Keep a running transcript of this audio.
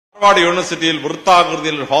Harvard യൂണിവേഴ്സിറ്റിയിൽ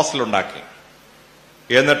വൃത്താകൃതിയിൽ ഒരു ഹോസ്റ്റൽ ഉണ്ടാക്കി.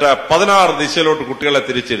 എന്നിട്ട് 16 ദിശയിലോട്ട് കുട്ടികളെ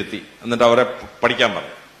തിരിച്ചിരുത്തി. എന്നിട്ട് അവരെ പഠിക്കാൻ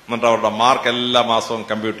പറഞ്ഞു. എന്നിട്ട് അവരുടെ മാർക്ക് എല്ലാ മാസവും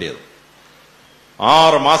കമ്പ്യൂട്ട് ചെയ്തു.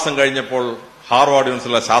 6 മാസം കഴിഞ്ഞപ്പോൾ ഹാർവാർഡ്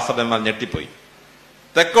യൂണിവേഴ്സിറ്റിയിലെ ശാസ്ത്രജ്ഞന്മാർ ഞെട്ടിപ്പോയി.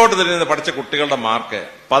 തെക്കോട്ട് തിരിഞ്ഞ് പഠിച്ച കുട്ടികളുടെ മാർക്ക്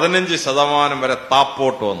 15% വരെ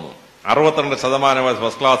താപ്പോട്ട് വന്നു. 62%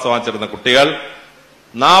 ഫസ്റ്റ് ക്ലാസ് വാങ്ങിച്ചിരുന്ന കുട്ടികൾ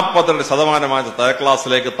 42% വാങ്ങിച്ച തേർഡ്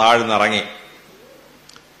ക്ലാസ്സിലേക്ക് താഴ്ന്നിറങ്ങി.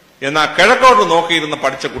 എന്നാൽ കിഴക്കോട്ട് നോക്കിയിരുന്ന്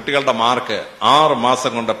പഠിച്ച കുട്ടികളുടെ മാർക്ക് 6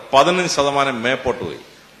 മാസം കൊണ്ട് 15% മേപ്പോട്ട് പോയി.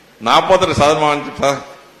 42%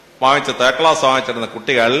 വാങ്ങിച്ച തേർഡ് ക്ലാസ് വാങ്ങിച്ചിരുന്ന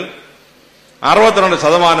കുട്ടികൾ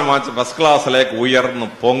 62% വാങ്ങിച്ച ഫസ്റ്റ് ക്ലാസ്സിലേക്ക് ഉയർന്നു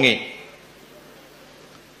പൊങ്ങി.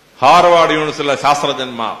 ഹാർവാർഡ് യൂണിവേഴ്സിറ്റിയിലെ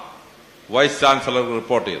ശാസ്ത്രജ്ഞന്മാർ വൈസ് ചാൻസലർക്ക്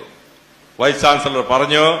റിപ്പോർട്ട് ചെയ്തു. വൈസ് ചാൻസലർ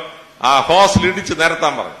പറഞ്ഞു, ആ ഹോസ്റ്റൽ ഇടിച്ച്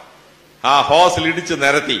നിരത്താൻ പറഞ്ഞു. ആ ഹോസ്റ്റൽ ഇടിച്ച്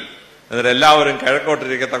നിരത്തി. എന്നിട്ട് എല്ലാവരും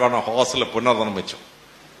കിഴക്കോട്ടിരിക്കത്തക്കവണ്ണം ഹോസ്റ്റൽ പുനർനിർമ്മിച്ചു.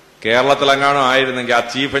 കേരളത്തിലെങ്ങാനും ആയിരുന്നെങ്കിൽ ആ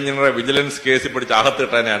ചീഫ് എഞ്ചിനീയറെ വിജിലൻസ് കേസിൽ പിടിച്ച്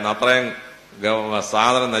അകത്തിട്ടേനെയാണ്. അത്രയും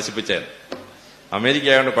സാധനം നശിപ്പിച്ചേന്. അമേരിക്ക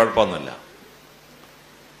ആയതുകൊണ്ട് കുഴപ്പമൊന്നുമില്ല.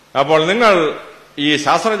 അപ്പോൾ നിങ്ങൾ ഈ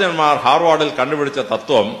ശാസ്ത്രജ്ഞന്മാർ ഹാർവാർഡിൽ കണ്ടുപിടിച്ച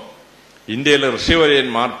തത്വം ഇന്ത്യയിലെ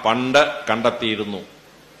ഋഷിവര്യന്മാർ പണ്ട് കണ്ടെത്തിയിരുന്നു.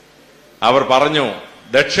 അവർ പറഞ്ഞു,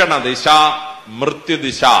 ദക്ഷിണ ദിശ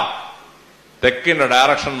മൃത്യുദിശ, തെക്കിന്റെ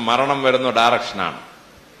ഡയറക്ഷൻ മരണം വരുന്ന ഡയറക്ഷനാണ്.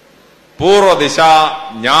 പൂർവ്വദിശ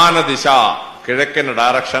ജ്ഞാനദിശ, കിഴക്കിന്റെ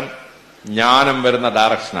ഡയറക്ഷൻ ജ്ഞാനം വരുന്ന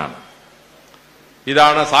ഡയറക്ഷനാണ്.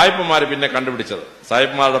 ഇതാണ് സായിപ്പന്മാർ പിന്നെ കണ്ടുപിടിച്ചത്.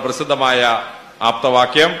 സായിപ്പന്മാരുടെ പ്രസിദ്ധമായ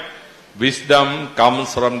ആപ്തവാക്യം wisdom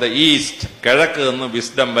comes from the east, കിഴക്ക് നിന്ന്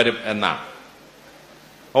വിസ്ഡം വരും എന്നാണ്.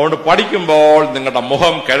 അതുകൊണ്ട് പഠിക്കുമ്പോൾ നിങ്ങളുടെ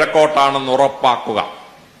മുഖം കിഴക്കോട്ടാണെന്ന് ഉറപ്പാക്കുക.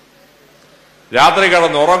 രാത്രി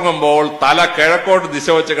കിടന്ന് ഉറങ്ങുമ്പോൾ തല കിഴക്കോട്ട് ദിശ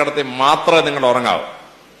വെച്ച് കിടത്തി മാത്രമേ നിങ്ങൾ ഉറങ്ങാവൂ.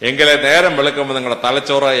 എങ്കിലേ നേരം വെളുക്കുമ്പോൾ നിങ്ങളുടെ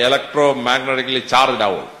തലച്ചോറ് ഇലക്ട്രോ മാഗ്നറ്റിക്കലി ചാർജ്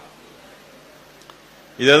ആവുള്ളൂ.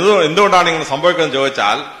 ഇത് എന്തുകൊണ്ടാണ് ഇങ്ങനെ സംഭവിക്കുന്നത്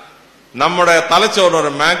ചോദിച്ചാൽ, നമ്മുടെ തലച്ചോറിന്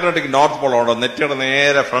ഒരു മാഗ്നറ്റിക് നോർത്ത് പോൾ ഉണ്ട്. നെറ്റിയുടെ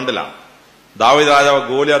നേരെ ഫ്രണ്ടിലാണ്. ദാവീദ് രാജാവ്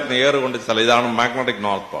ഗോലിയാത്തിന് ഏറുകൊണ്ട് സ്ഥലം. ഇതാണ് magnetic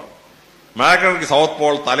north Paul. Magnetic south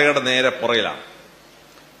Paul തലയുടെ നേരെ പുറയിലാണ്.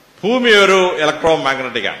 ഭൂമി ഒരു ഇലക്ട്രോ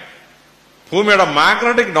മാഗ്നറ്റിക് ആണ്. ഭൂമിയുടെ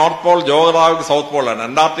magnetic north Paul geographic south പോളാണ്.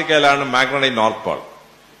 അന്റാർട്ടിക്കയിലാണ് magnetic north Paul.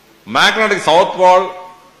 Magnetic south Paul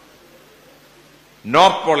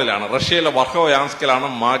north പോളിലാണ്. റഷ്യയിലെ വർഹോയാൻസ്കിലാണ്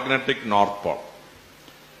മാഗ്നറ്റിക് നോർത്ത് പോൾ.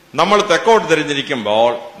 നമ്മൾ തെക്കോട്ട്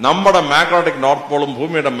തിരിഞ്ഞിരിക്കുമ്പോൾ നമ്മുടെ മാഗ്നറ്റിക് നോർത്ത് പോളും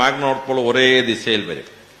ഭൂമിയുടെ മാഗ്നറ്റിക് നോർത്ത് പോളും ഒരേ ദിശയിൽ വരും.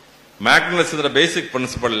 മാഗ്നറ്റിസത്തിന്റെ basic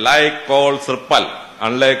principle like Paul's ripple,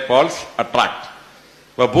 unlike Paul's attract.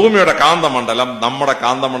 ഇപ്പൊ ഭൂമിയുടെ കാന്തമണ്ഡലം നമ്മുടെ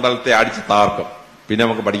കാന്തമണ്ഡലത്തെ അടിച്ച് താർക്കും. പിന്നെ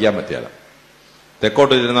നമുക്ക് പഠിക്കാൻ പറ്റിയാല.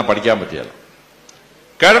 തെക്കോട്ട് തിരിഞ്ഞാൽ പഠിക്കാൻ പറ്റിയാല.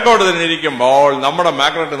 കിഴക്കോട്ട് തിരിഞ്ഞിരിക്കുമ്പോൾ നമ്മുടെ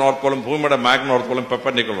മാഗ്നറ്റിക് നോർത്ത് പോളും ഭൂമിയുടെ മാഗ്നറ്റിക് നോർത്ത് പോളും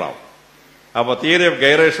പെർപെൻഡിക്കുലർ ആവും. അപ്പൊ തിയറി ഓഫ്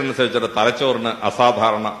ഗൈറേഷൻ അനുസരിച്ചിട്ട് തലച്ചോറിന്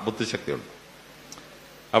അസാധാരണ ബുദ്ധിശക്തിയുണ്ട്.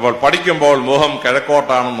 അപ്പോൾ പഠിക്കുമ്പോൾ മുഖം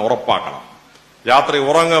കിഴക്കോട്ടാണെന്ന് ഉറപ്പാക്കണം. രാത്രി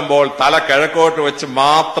ഉറങ്ങുമ്പോൾ തല കിഴക്കോട്ട് വെച്ച്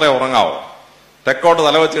മാത്രമേ ഉറങ്ങാവൂ. തെക്കോട്ട്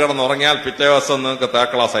തല വെച്ച് കിടന്ന് ഉറങ്ങിയാൽ പിറ്റേ ദിവസം നിങ്ങൾക്ക്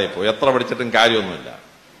തേർഡ് ക്ലാസ് ആയിപ്പോയി. എത്ര പഠിച്ചിട്ടും കാര്യമൊന്നുമില്ല.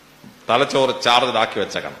 തലച്ചോറ് ചാർജിലാക്കി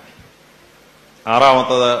വെച്ചേക്കണം.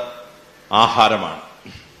 6-മത്തത് ആഹാരമാണ്.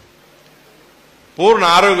 പൂർണ്ണ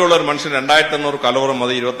ആരോഗ്യമുള്ള ഒരു മനുഷ്യൻ 2500 കലോറി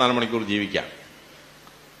മതി 24 മണിക്കൂർ ജീവിക്കാൻ.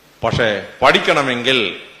 പക്ഷേ പഠിക്കണമെങ്കിൽ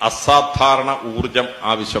അസാധാരണ ഊർജം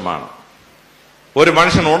ആവശ്യമാണ്. ഒരു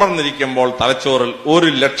മനുഷ്യൻ ഉണർന്നിരിക്കുമ്പോൾ തലച്ചോറിൽ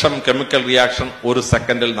 1,00,000 കെമിക്കൽ റിയാക്ഷൻ ഒരു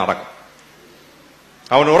സെക്കൻഡിൽ നടക്കും.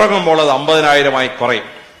 അവൻ ഉറങ്ങുമ്പോൾ അത് 50,000 കുറയും.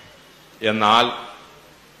 എന്നാൽ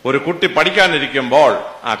ഒരു കുട്ടി പഠിക്കാനിരിക്കുമ്പോൾ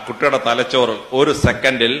ആ കുട്ടിയുടെ തലച്ചോറിൽ ഒരു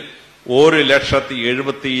സെക്കൻഡിൽ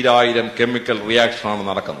 1,70,000 കെമിക്കൽ റിയാക്ഷനാണ്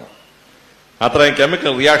നടക്കുന്നത്. അത്രയും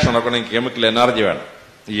കെമിക്കൽ റിയാക്ഷൻ നടക്കണമെങ്കിൽ കെമിക്കൽ എനർജി വേണം.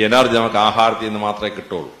 ഈ എനർജി നമുക്ക് ആഹാരത്തിൽ നിന്ന് മാത്രമേ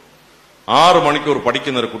കിട്ടുള്ളൂ. 6 മണിക്കൂർ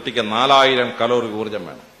പഠിക്കുന്ന ഒരു കുട്ടിക്ക് 4,000 കലോറി ഊർജം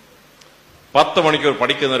വേണം. 10 മണിക്കൂർ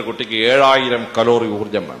പഠിക്കുന്ന ഒരു കുട്ടിക്ക് 7,000 കലോറി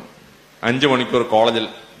ഊർജം വേണം. 5 മണിക്കൂർ കോളേജിൽ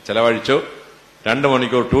ചെലവഴിച്ചു, 2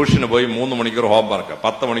 മണിക്കൂർ ട്യൂഷന് പോയി, 3 മണിക്കൂർ ഹോംവർക്ക്,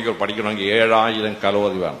 10 മണിക്കൂർ പഠിക്കണമെങ്കിൽ 7,000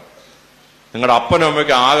 കലോറി വേണം. നിങ്ങളുടെ അപ്പനും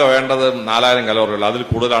അമ്മയ്ക്ക് ആകെ വേണ്ടത് 4,000 കലോറി ഉള്ളു. അതിൽ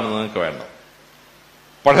കൂടുതലാണ് നിങ്ങൾക്ക് വേണ്ടത്.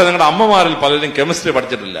 പക്ഷെ നിങ്ങളുടെ അമ്മമാരിൽ പലരും കെമിസ്ട്രി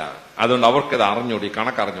പഠിച്ചിട്ടില്ല. അതുകൊണ്ട് അവർക്കിത് അറിഞ്ഞൂടി,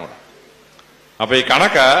 കണക്കറിഞ്ഞൂടാ. അപ്പൊ ഈ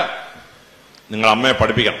കണക്ക് നിങ്ങൾ അമ്മയെ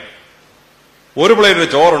പഠിപ്പിക്കണം. ഒരു പ്ലേറ്റ്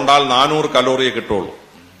ചോറുണ്ടാൽ 400 കലോറിയെ കിട്ടുള്ളൂ.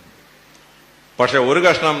 പക്ഷെ ഒരു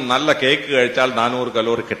കഷ്ണം നല്ല കേക്ക് കഴിച്ചാൽ 400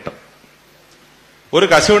 കലോറി കിട്ടും. ഒരു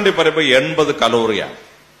കശുവണ്ടി പരിപ്പ് 80 കലോറിയാണ്.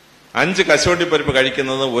 5 കശുവണ്ടി പരിപ്പ്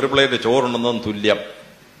കഴിക്കുന്നത് ഒരു പ്ലേറ്റ് ചോറുണ്ടെന്നതും തുല്യം.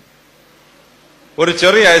 ഒരു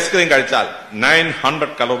ചെറിയ ഐസ്ക്രീം കഴിച്ചാൽ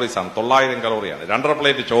 900 കലോറീസ് ആണ്, 900 കലോറിയാണ്. 2.5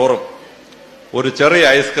 പ്ലേറ്റ് ചോറും ഒരു ചെറിയ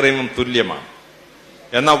ഐസ്ക്രീമും തുല്യമാണ്.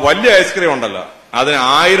 എന്നാൽ വലിയ ഐസ്ക്രീം ഉണ്ടല്ലോ, അതിന്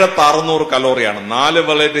 1600 കലോറിയാണ്. 4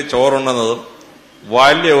 പ്ലേറ്റ് ചോറുണ്ടെന്നതും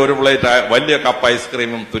വലിയ കപ്പ്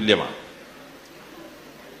ഐസ്ക്രീമും തുല്യമാണ്.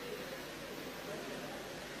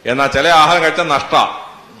 എന്നാൽ ചില ആഹാരം കഴിച്ചാൽ നഷ്ടം.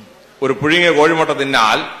 ഒരു പുഴുങ്ങിയ കോഴിമുട്ട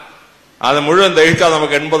തിന്നാൽ അത് മുഴുവൻ ദഹിച്ചാൽ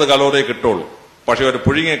നമുക്ക് 80 കലോറി കിട്ടുള്ളൂ. പക്ഷെ ഒരു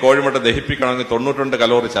പുഴുങ്ങിയ കോഴിമുട്ട ദഹിപ്പിക്കണമെങ്കിൽ 92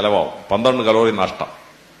 കലോറി ചെലവാകും, 12 കലോറി നഷ്ടം.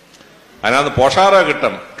 അതിനകത്ത് പോഷകാഹാരം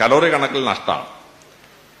കിട്ടും, കലോറി കണക്കിൽ നഷ്ടമാണ്.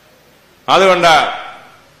 അതുകൊണ്ട്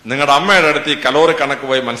നിങ്ങളുടെ അമ്മയുടെ അടുത്ത് ഈ കലോറി കണക്ക്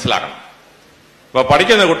പോയി മനസ്സിലാക്കണം. ഇപ്പൊ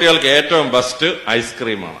പഠിക്കുന്ന കുട്ടികൾക്ക് ഏറ്റവും ബെസ്റ്റ്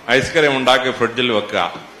ഐസ്ക്രീമാണ്. ഐസ്ക്രീം ഉണ്ടാക്കി ഫ്രിഡ്ജിൽ വെക്കുക,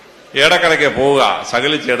 ഇടക്കിടയ്ക്ക് പോവുക,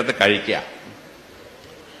 ശകലിച്ചെടുത്ത് കഴിക്കുക.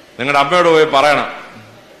 നിങ്ങളുടെ അമ്മയോട് പോയി പറയണം,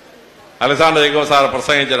 അലക്സാണ്ടർ ജേക്കബ് സാർ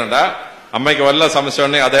പ്രസംഗിച്ചിട്ടുണ്ട്, അമ്മയ്ക്ക് വല്ല സംശയം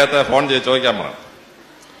ഉണ്ടെങ്കിൽ അദ്ദേഹത്തെ ഫോൺ ചെയ്ത് ചോദിക്കാൻ പറയണം.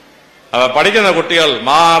 അപ്പൊ പഠിക്കുന്ന കുട്ടികൾ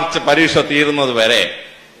മാർച്ച് പരീക്ഷ തീരുന്നത് വരെ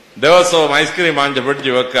ദിവസവും ഐസ്ക്രീം വാങ്ങിച്ച്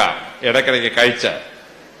ഫ്രിഡ്ജ് വെക്കുക, ഇടയ്ക്കിടയ്ക്ക് കഴിച്ച്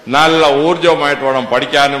നല്ല ഊർജവുമായിട്ട് വേണം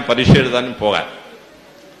പഠിക്കാനും പരീക്ഷ എഴുതാനും പോകാൻ.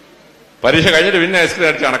 പരീക്ഷ കഴിഞ്ഞിട്ട് പിന്നെ ഐസ്ക്രീം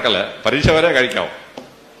അടിച്ച് കണക്കല്, പരീക്ഷ വരെ കഴിക്കാവും.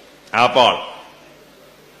 അപ്പോൾ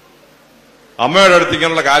അമ്മയുടെ അടുത്ത്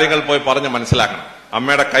ഇങ്ങനെയുള്ള കാര്യങ്ങൾ പോയി പറഞ്ഞ് മനസ്സിലാക്കണം.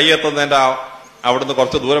 അമ്മയുടെ കൈ എത്തുന്നതിന്റെ അവിടുന്ന്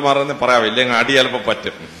കുറച്ച് ദൂരം മാറുന്നേ പറയാം, ഇല്ലെങ്കിൽ അടി ചിലപ്പോൾ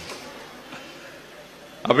പറ്റും.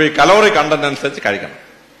 അപ്പൊ ഈ കലോറി കണ്ടന്റ് അനുസരിച്ച് കഴിക്കണം.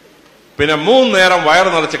 പിന്നെ 3 നേരം വയറ്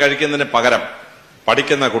നിറച്ച് കഴിക്കുന്നതിന് പകരം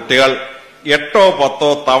പഠിക്കുന്ന കുട്ടികൾ 8 or 10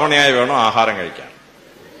 തവണയായി വേണം ആഹാരം കഴിക്കാൻ.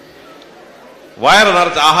 വയറ്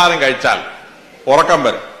നിറച്ച് ആഹാരം കഴിച്ചാൽ ഉറക്കം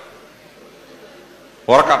വരും.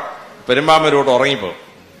 ഉറക്കം പെരുമ്പാമ്പൂരോട്ട് ഉറങ്ങിപ്പോകും.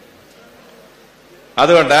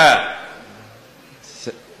 അതുകൊണ്ട്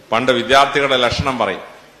പണ്ട് വിദ്യാർത്ഥികളുടെ ലക്ഷണം പറയും: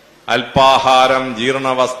 അല്പാഹാരം,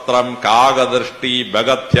 ജീർണവസ്ത്രം, കാകദൃഷ്ടി,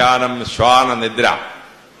 ഭഗധ്യാനം, ശ്വാന നിദ്ര.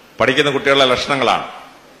 പഠിക്കുന്ന കുട്ടികളുടെ ലക്ഷണങ്ങളാണ്.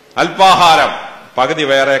 അല്പാഹാരം പകുതി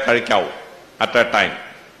വേറെ കഴിക്കാവൂ, അറ്റ് എ ടൈം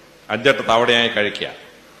 5-8 തവണയായി കഴിക്കുക.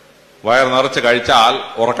 വയർ നിറച്ച് കഴിച്ചാൽ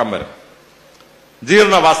ഉറക്കം വരും.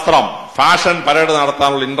 ജീർണവസ്ത്രം, ഫാഷൻ പരേഡ്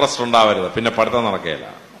നടത്താനുള്ള ഇൻട്രസ്റ്റ് ഉണ്ടാവരുത്, പിന്നെ പഠിത്തം നടക്കുകയില്ല.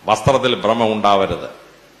 വസ്ത്രത്തിൽ ഭ്രമം ഉണ്ടാവരുത്.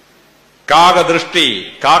 കാകദൃഷ്ടി,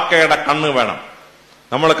 കാക്കയുടെ കണ്ണ് വേണം.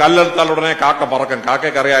 നമ്മൾ കല്ലെടുത്താൽ ഉടനെ കാക്ക പറക്കും.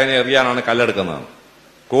 കാക്കയ്ക്കറിയാം അതിനെ എറിയാനാണ് കല്ലെടുക്കുന്നത്.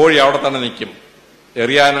 കോഴി അവിടെ തന്നെ നിൽക്കും,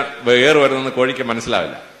 എറിയാൻ ഏറ് വരുന്നെന്ന് കോഴിക്ക്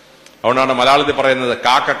മനസ്സിലാവില്ല. അതുകൊണ്ടാണ് മലയാളത്തിൽ പറയുന്നത്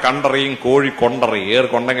കാക്ക കണ്ടറിയും കോഴി കൊണ്ടറിയും. ഏറ്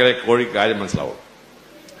കൊണ്ടെങ്കിലേ കോഴിക്ക് കാര്യം മനസ്സിലാവും.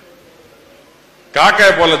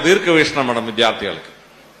 കാക്കയെ പോലെ ദീർഘവീക്ഷണം വേണം വിദ്യാർത്ഥികൾക്ക്.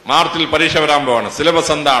 മാർച്ചിൽ പരീക്ഷ വരാൻ പോവാണ്.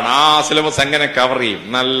 സിലബസ് എന്താണ്, ആ സിലബസ് എങ്ങനെ കവർ ചെയ്യും,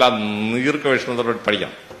 നല്ല ദീർഘവീക്ഷണത്തോടെ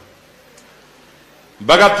പഠിക്കണം.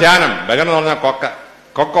 ഭഗധ്യാനം, ഭഗൻ എന്ന് പറഞ്ഞാൽ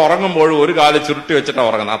കൊക്ക ഉറങ്ങുമ്പോഴും ഒരു കാല് ചുരുട്ടി വെച്ചിട്ടാണ്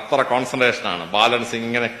ഉറങ്ങുന്നത്. അത്ര കോൺസെൻട്രേഷനാണ്, ബാലൻസ്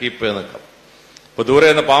ഇങ്ങനെ കീപ്പ് ചെയ്ത് നിൽക്കും. ഇപ്പൊ ദൂരെ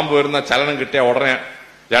നിന്ന് പാമ്പ് വരുന്ന ചലനം കിട്ടിയ ഉടനെ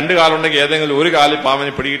 2 കാലുണ്ടെങ്കിൽ ഏതെങ്കിലും ഒരു കാലിൽ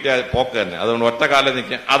പാമ്പിന് പിടികിട്ടിയ പോക്ക് തന്നെ. അതുകൊണ്ട് ഒറ്റ കാലിൽ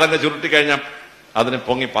നിൽക്കുക, അതങ്ങ് ചുരുട്ടി കഴിഞ്ഞാൽ അതിന്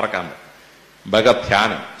പൊങ്ങി പറക്കാൻ പറ്റും.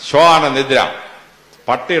 ഭഗധ്യാനം. ശ്വാന നിദ്ര,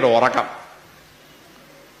 പട്ടിയുടെ ഉറക്കം.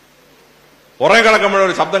 ഉറങ്ങി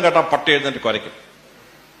കിടക്കുമ്പോഴൊരു ശബ്ദം കേട്ടാൽ പട്ടി എഴുന്നേറ്റ് കുരയ്ക്കും.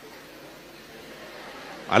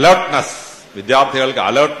 അലേർട്ട്നെസ്, വിദ്യാർത്ഥികൾക്ക്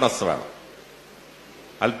അലേർട്ട്നെസ് വേണം.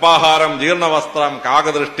 അല്പാഹാരം, ജീർണവസ്ത്രം,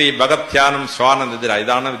 കാകദൃഷ്ടി, ഭഗധ്യാനം, ശ്വാന നിദ്ര,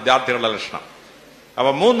 ഇതാണ് വിദ്യാർത്ഥികളുടെ ലക്ഷണം.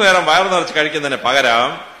 അപ്പൊ 3 നേരം വയറു നിറച്ച് കഴിക്കുന്നതിന്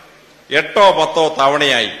പകരം 8 or 10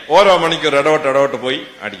 തവണയായി ഓരോ മണിക്കൂർ ഇടവിട്ട് പോയി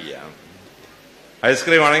അടിക്കുക.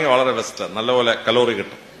 ഐസ്ക്രീം ആണെങ്കിൽ വളരെ ബെസ്റ്റ്, നല്ലപോലെ കലോറി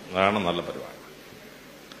കിട്ടും. അതാണ് നല്ല പരിപാടി.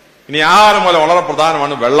 ഇനി ആഹാരം പോലെ വളരെ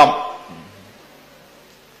പ്രധാനമാണ് വെള്ളം.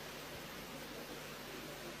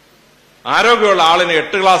 ആരോഗ്യമുള്ള ആളിന്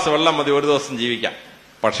 8 ഗ്ലാസ് വെള്ളം മതി ഒരു ദിവസം ജീവിക്കാൻ.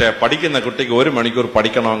 പക്ഷെ പഠിക്കുന്ന കുട്ടിക്ക് 1 മണിക്കൂർ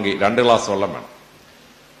പഠിക്കണമെങ്കിൽ 2 ഗ്ലാസ് വെള്ളം വേണം.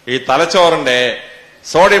 ഈ തലച്ചോറിന്റെ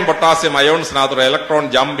സോഡിയം പൊട്ടാസ്യം അയോൺസിനകത്തൊരു ഇലക്ട്രോൺ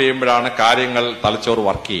ജമ്പ് ചെയ്യുമ്പോഴാണ് കാര്യങ്ങൾ തലച്ചോറ്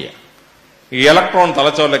വർക്ക് ചെയ്യുക. ഈ ഇലക്ട്രോൺ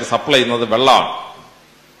തലച്ചോറിലേക്ക് സപ്ലൈ ചെയ്യുന്നത് വെള്ളമാണ്.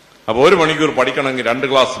 അപ്പൊ 1 മണിക്കൂർ പഠിക്കണമെങ്കിൽ 2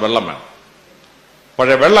 ഗ്ലാസ് വെള്ളം വേണം.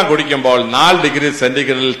 പക്ഷെ വെള്ളം കുടിക്കുമ്പോൾ 4 ഡിഗ്രി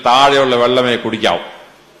സെന്റിഗ്രേഡിൽ താഴെയുള്ള വെള്ളമേ കുടിക്കാവൂ.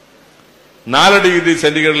 4 ഡിഗ്രി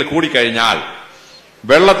സെന്റിഗ്രേഡിൽ കൂടിക്കഴിഞ്ഞാൽ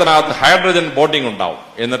വെള്ളത്തിനകത്ത് ഹൈഡ്രജൻ ബോണ്ടിങ് ഉണ്ടാവും.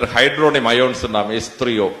 എന്നിട്ട് ഹൈഡ്രോണിയം അയോൺസ് ഉണ്ടാവും,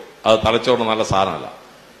 H3O. അത് തലച്ചോറിന് നല്ല സാധനമല്ല.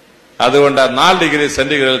 അതുകൊണ്ട് 4 ഡിഗ്രി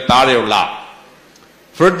സെന്റിഗ്രേഡിൽ താഴെയുള്ള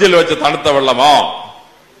ഫ്രിഡ്ജിൽ വെച്ച് തണുത്ത വെള്ളമോ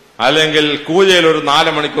അല്ലെങ്കിൽ കൂജയിൽ ഒരു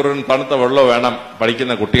 4 മണിക്കൂറിന് തണുത്ത വെള്ളമോ വേണം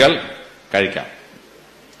പഠിക്കുന്ന കുട്ടികൾ കഴിക്കാം.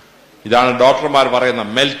 ഇതാണ് ഡോക്ടർമാർ പറയുന്ന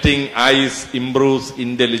മെൽറ്റിംഗ് ഐസ് ഇംപ്രൂവ്സ്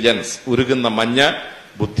ഇന്റലിജൻസ്. ഉരുകുന്ന മഞ്ഞ്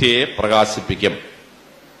ബുദ്ധിയെ പ്രകാശിപ്പിക്കും.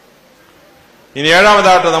 ഇനി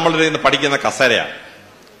 7ാമതായിട്ട് നമ്മൾ ഇരുന്ന് പഠിക്കുന്ന കസേരയാണ്.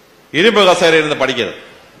 ഇരുമ്പ് കസേര ഇരുന്ന് പഠിക്കരുത്.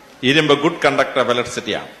 ഇരുമ്പ് ഗുഡ് കണ്ടക്ടർ ഓഫ്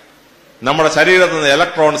ഇലക്ട്രിസിറ്റിയാണ്. നമ്മുടെ ശരീരത്തിൽ നിന്ന്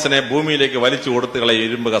ഇലക്ട്രോൺസിനെ ഭൂമിയിലേക്ക് വലിച്ചു കൊടുത്തുകളെ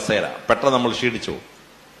ഇരുമ്പ് കസേര. പെട്ടെന്ന് നമ്മൾ ക്ഷീണിച്ചു.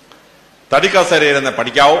 തടി കസേര ഇരുന്ന്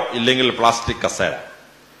പഠിക്കാവോ, ഇല്ലെങ്കിൽ പ്ലാസ്റ്റിക് കസേര.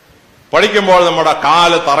 പഠിക്കുമ്പോൾ നമ്മുടെ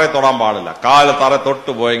കാല് തറയെ തൊടാൻ പാടില്ല. കാല് തറ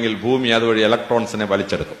തൊട്ടു പോയെങ്കിൽ ഭൂമി അതുവഴി ഇലക്ട്രോൺസിനെ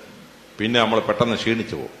വലിച്ചെടുക്കും. പിന്നെ നമ്മൾ പെട്ടെന്ന്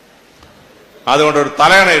ക്ഷീണിച്ചു പോകും. അതുകൊണ്ട് ഒരു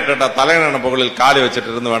തലയണ ഇട്ടിട്ട് തലയണ മുകളിൽ കാല്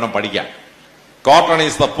വെച്ചിട്ടിരുന്ന് വേണം പഠിക്കാൻ. Cotton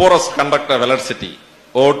is the poorest conductor of electricity.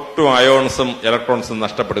 ഒട്ടും അയോൺസും ഇലക്ട്രോൺസും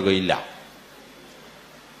നഷ്ടപ്പെടുകയില്ല.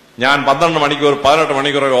 ഞാൻ 12 മണിക്കൂർ 18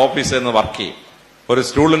 മണിക്കൂർ ഓഫീസിൽ നിന്ന് വർക്ക് ചെയ്യും. ഒരു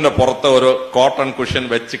സ്റ്റൂളിന്റെ പുറത്ത് ഒരു കോട്ടൺ കുഷൻ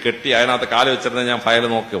വെച്ച് കെട്ടി അതിനകത്ത് കാല് വെച്ചിരുന്നേ ഞാൻ ഫയൽ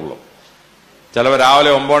നോക്കിയുള്ളൂ. ചിലവർ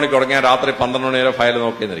രാവിലെ 9 മണിക്ക് തുടങ്ങിയാൽ രാത്രി 12 മണി വരെ ഫയൽ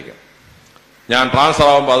നോക്കിയെന്നിരിക്കും. ഞാൻ ട്രാൻസ്ഫർ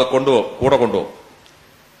ആകുമ്പോൾ അത് കൂടെ കൊണ്ടുപോകും.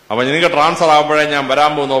 അപ്പൊ എനിക്ക് ട്രാൻസ്ഫർ ആകുമ്പോഴേ ഞാൻ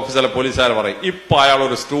വരാൻ പോകുന്ന ഓഫീസിലെ പോലീസുകാർ പറയും, ഇപ്പൊ അയാൾ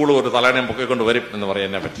ഒരു സ്റ്റൂളും ഒരു തലേണയും പൊക്കിക്കൊണ്ട് വരും എന്ന് പറയും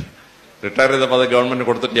എന്നെ പറ്റി. റിട്ടയർ ചെയ്തപ്പോൾ അത് ഗവൺമെന്റ്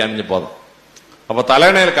കൊടുത്തിട്ട് ഞാൻ ഇനി പോകുന്നത്. അപ്പൊ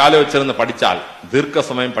തലേണയിൽ കാല് വെച്ചിരുന്ന് പഠിച്ചാൽ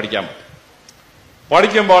ദീർഘസമയം പഠിക്കാൻ പറ്റും.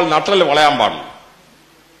 പഠിക്കുമ്പോൾ നട്ടല് വളയാൻ പാടില്ല.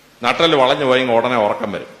 നട്ടല് വളഞ്ഞു പോയി ഉടനെ ഉറക്കം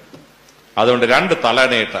വരും. അതുകൊണ്ട് 2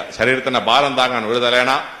 തലേണയിട്ട് ശരീരത്തിന്റെ ഭാരം താങ്ങാൻ ഒരു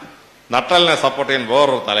തലേണ, നട്ടലിനെ സപ്പോർട്ട് ചെയ്യാൻ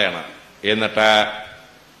വേറൊരു തലയണ. എന്നിട്ട്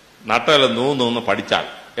നട്ടല് നൂന്ന് പഠിച്ചാൽ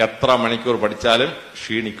എത്ര മണിക്കൂർ പഠിച്ചാലും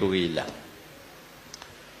ക്ഷീണിക്കുകയില്ല.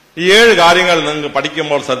 ഈ 7 കാര്യങ്ങൾ നിങ്ങൾക്ക്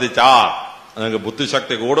പഠിക്കുമ്പോൾ ശ്രദ്ധിച്ചാൽ നിങ്ങൾക്ക്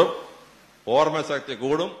ബുദ്ധിശക്തി കൂടും, ഓർമ്മശക്തി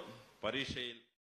കൂടും, പരീക്ഷയിൽ